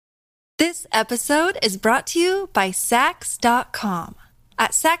This episode is brought to you by Saks.com.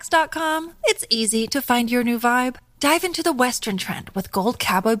 At Saks.com, it's easy to find your new vibe. Dive into the Western trend with gold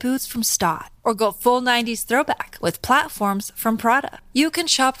cowboy boots from Staud, or go full 90s throwback with platforms from Prada. You can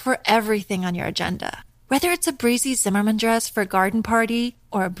shop for everything on your agenda, whether it's a breezy Zimmermann dress for a garden party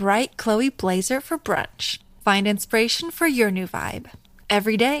or a bright Chloe blazer for brunch. Find inspiration for your new vibe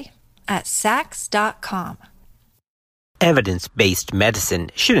every day at Saks.com. Evidence-based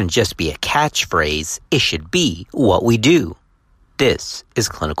medicine shouldn't just be a catchphrase, it should be what we do. This is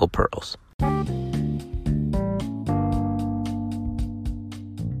Clinical Pearls.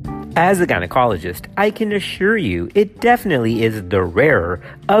 As a gynecologist, I can assure you it definitely is the rarer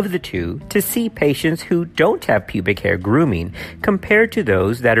of the two to see patients who don't have pubic hair grooming compared to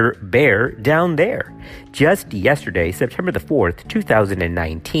those that are bare down there. Just yesterday, September the 4th,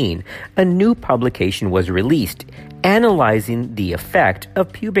 2019, a new publication was released analyzing the effect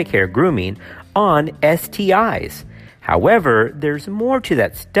of pubic hair grooming on STIs. However, there's more to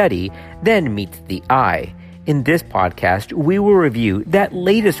that study than meets the eye. In this podcast, we will review that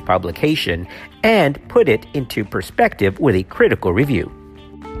latest publication and put it into perspective with a critical review.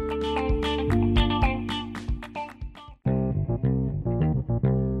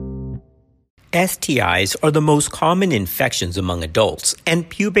 STIs are the most common infections among adults, and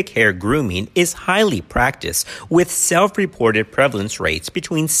pubic hair grooming is highly practiced with self-reported prevalence rates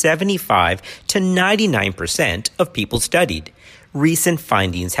between 75 to 99% of people studied. Recent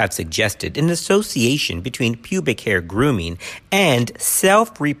findings have suggested an association between pubic hair grooming and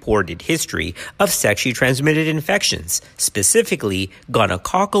self-reported history of sexually transmitted infections, specifically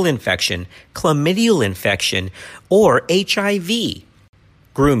gonococcal infection, chlamydial infection, or HIV.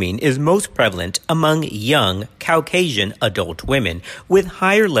 Grooming is most prevalent among young Caucasian adult women with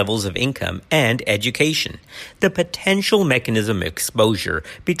higher levels of income and education. The potential mechanism of exposure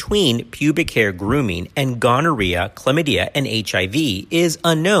between pubic hair grooming and gonorrhea, chlamydia, and HIV is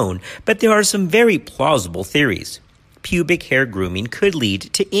unknown, but there are some very plausible theories. Pubic hair grooming could lead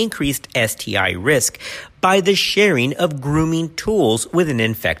to increased STI risk by the sharing of grooming tools with an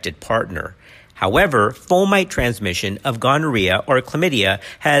infected partner. However, fomite transmission of gonorrhea or chlamydia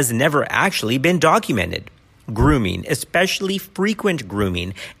has never actually been documented. Grooming, especially frequent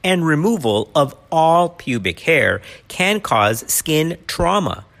grooming and removal of all pubic hair, can cause skin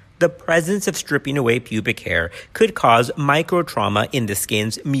trauma. The presence of stripping away pubic hair could cause microtrauma in the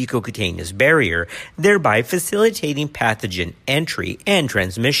skin's mucocutaneous barrier, thereby facilitating pathogen entry and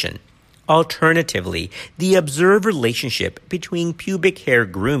transmission. Alternatively, the observed relationship between pubic hair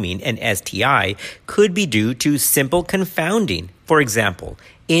grooming and STI could be due to simple confounding. For example,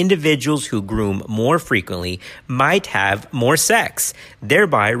 individuals who groom more frequently might have more sex,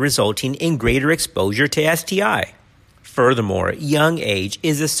 thereby resulting in greater exposure to STI. Furthermore, young age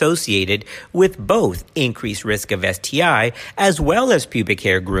is associated with both increased risk of STI as well as pubic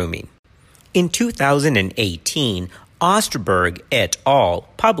hair grooming. In 2018, Osterberg et al.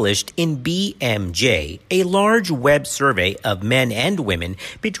 Published in BMJ a large web survey of men and women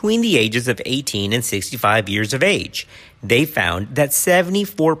between the ages of 18 and 65 years of age. They found that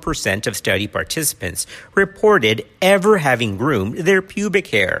 74% of study participants reported ever having groomed their pubic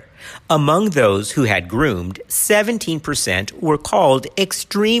hair. Among those who had groomed, 17% were called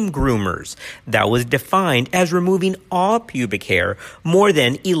extreme groomers. That was defined as removing all pubic hair more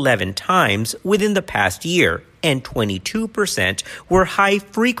than 11 times within the past year, and 22% were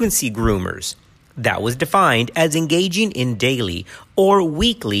high-frequency groomers. That was defined as engaging in daily or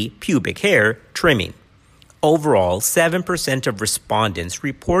weekly pubic hair trimming. Overall, 7% of respondents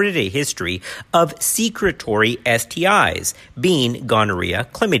reported a history of secretory STIs, being gonorrhea,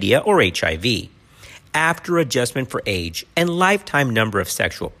 chlamydia, or HIV. After adjustment for age and lifetime number of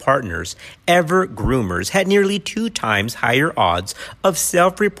sexual partners, ever groomers had nearly 2 times higher odds of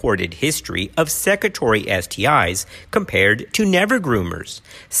self-reported history of secretory STIs compared to never groomers.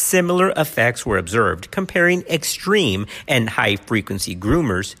 Similar effects were observed comparing extreme and high-frequency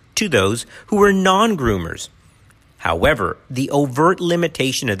groomers to those who were non-groomers. However, the overt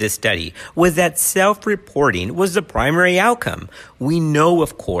limitation of this study was that self-reporting was the primary outcome. We know,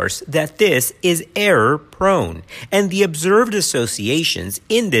 of course, that this is error-prone, and the observed associations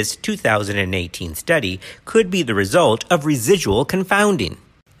in this 2018 study could be the result of residual confounding.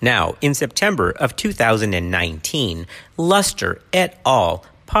 Now, in September of 2019, Luster et al.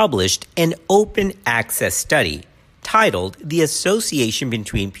 Published an open access study titled The Association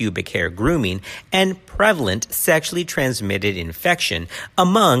Between Pubic Hair Grooming and Prevalent Sexually Transmitted Infection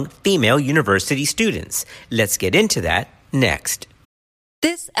Among Female University Students. Let's get into that next.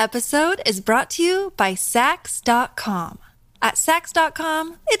 This episode is brought to you by Saks.com. At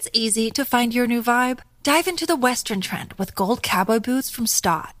Saks.com, it's easy to find your new vibe. Dive into the Western trend with gold cowboy boots from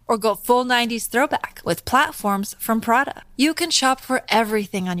Stott, or go full 90s throwback with platforms from Prada. You can shop for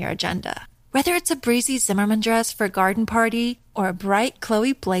everything on your agenda, whether it's a breezy Zimmermann dress for a garden party or a bright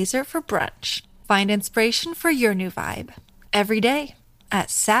Chloe blazer for brunch. Find inspiration for your new vibe every day at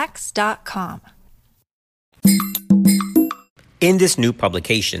Saks.com. In this new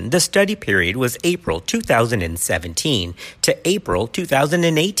publication, the study period was April 2017 to April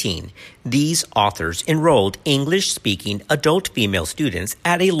 2018. These authors enrolled English-speaking adult female students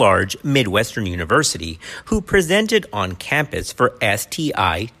at a large Midwestern university who presented on campus for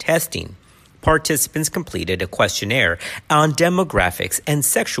STI testing. Participants completed a questionnaire on demographics and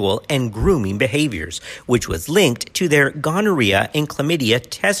sexual and grooming behaviors, which was linked to their gonorrhea and chlamydia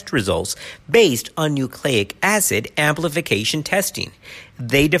test results based on nucleic acid amplification testing.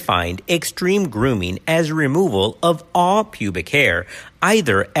 They defined extreme grooming as removal of all pubic hair,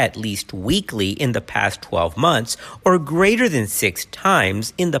 either at least weekly in the past 12 months or greater than 6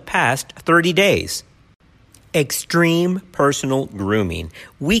 times in the past 30 days. Extreme personal grooming,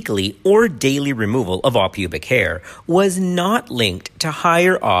 weekly or daily removal of all pubic hair, was not linked to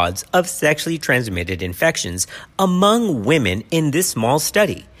higher odds of sexually transmitted infections among women in this small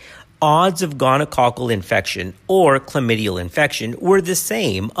study. Odds of gonococcal infection or chlamydial infection were the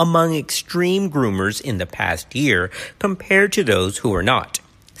same among extreme groomers in the past year compared to those who were not.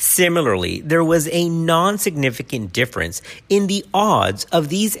 Similarly, there was a non-significant difference in the odds of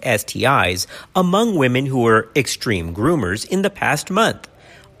these STIs among women who were extreme groomers in the past month.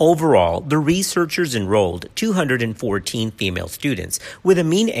 Overall, the researchers enrolled 214 female students with a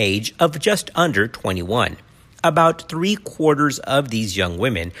mean age of just under 21. About 3/4 of these young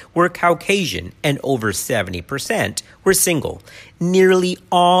women were Caucasian and over 70% were single. Nearly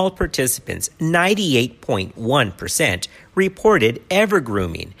all participants, 98.1%, reported ever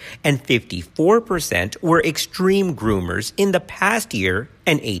grooming, and 54% were extreme groomers in the past year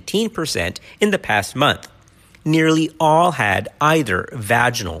and 18% in the past month. Nearly all had either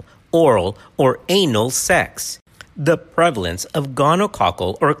vaginal, oral, or anal sex. The prevalence of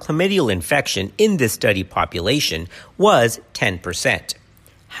gonococcal or chlamydial infection in this study population was 10%.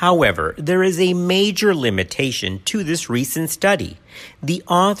 However, there is a major limitation to this recent study. The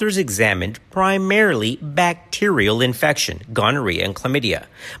authors examined primarily bacterial infection, gonorrhea and chlamydia.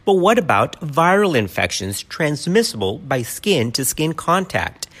 But what about viral infections transmissible by skin-to-skin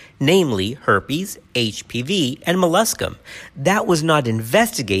contact, namely herpes, HPV, and molluscum? That was not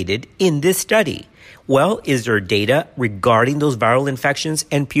investigated in this study. Well, is there data regarding those viral infections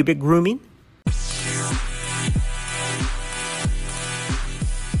and pubic grooming?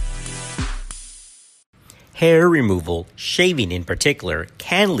 Hair removal, shaving in particular,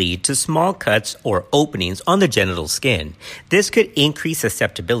 can lead to small cuts or openings on the genital skin. This could increase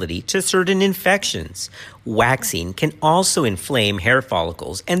susceptibility to certain infections. Waxing can also inflame hair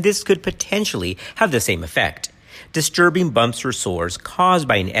follicles, and this could potentially have the same effect. Disturbing bumps or sores caused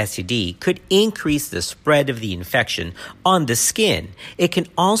by an STD could increase the spread of the infection on the skin. It can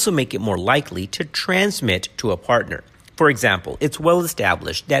also make it more likely to transmit to a partner. For example, it's well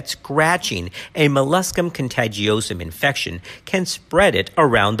established that scratching a molluscum contagiosum infection can spread it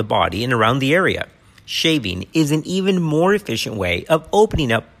around the body and around the area. Shaving is an even more efficient way of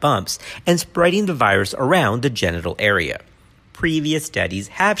opening up bumps and spreading the virus around the genital area. Previous studies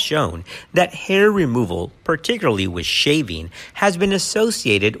have shown that hair removal, particularly with shaving, has been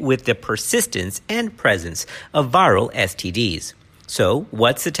associated with the persistence and presence of viral STDs. So,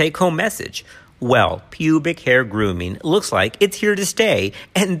 what's the take-home message? Well, pubic hair grooming looks like it's here to stay,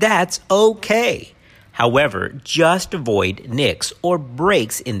 and that's okay. However, just avoid nicks or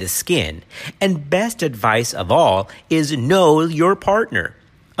breaks in the skin. And best advice of all is know your partner.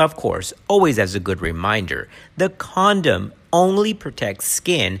 Of course, always as a good reminder, the condom only protects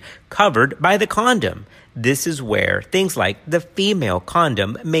skin covered by the condom. This is where things like the female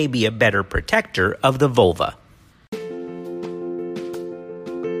condom may be a better protector of the vulva.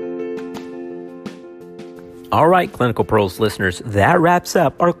 All right, Clinical Pearls listeners, that wraps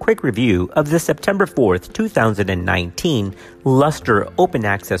up our quick review of the September 4th, 2019 Luster Open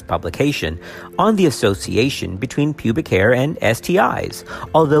Access publication on the association between pubic hair and STIs.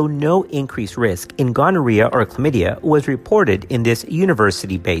 Although no increased risk in gonorrhea or chlamydia was reported in this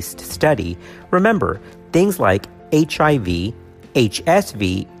university-based study, remember, things like HIV,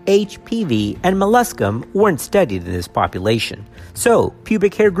 HSV, HPV, and molluscum weren't studied in this population. So,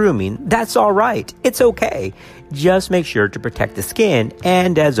 pubic hair grooming, that's all right. It's okay. Just make sure to protect the skin,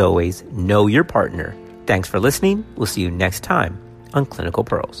 and as always, know your partner. Thanks for listening. We'll see you next time on Clinical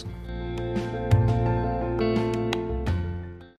Pearls.